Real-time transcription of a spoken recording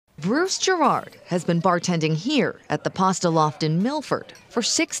Bruce Gerard has been bartending here at the Pasta Loft in Milford for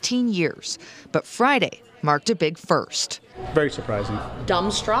 16 years, but Friday marked a big first. Very surprising.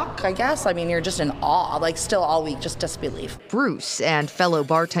 Dumbstruck, I guess. I mean, you're just in awe, like still all week, just disbelief. Bruce and fellow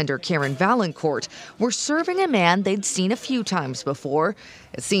bartender Karen Valancourt were serving a man they'd seen a few times before.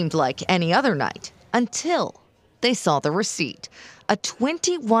 It seemed like any other night until they saw the receipt, a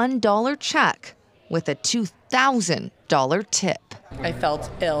 $21 check with a $2,000 tip. I felt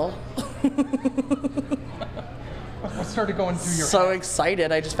ill. What started going through your So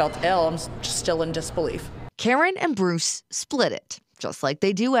excited, I just felt ill. I'm just still in disbelief. Karen and Bruce split it, just like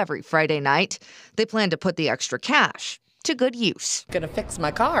they do every Friday night. They plan to put the extra cash to good use. Gonna fix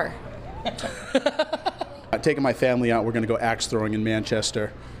my car. I'm taking my family out. We're going to go axe throwing in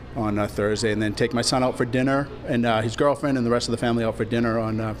Manchester on Thursday, and then take my son out for dinner and his girlfriend and the rest of the family out for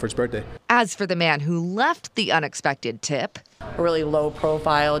dinner for his birthday. As for the man who left the unexpected tip, A really low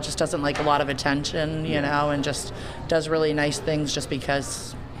profile, just doesn't like a lot of attention, you know, and just does really nice things just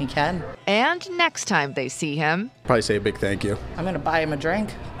because he can. and next time they see him, Probably say a big thank you. I'm gonna buy him a drink.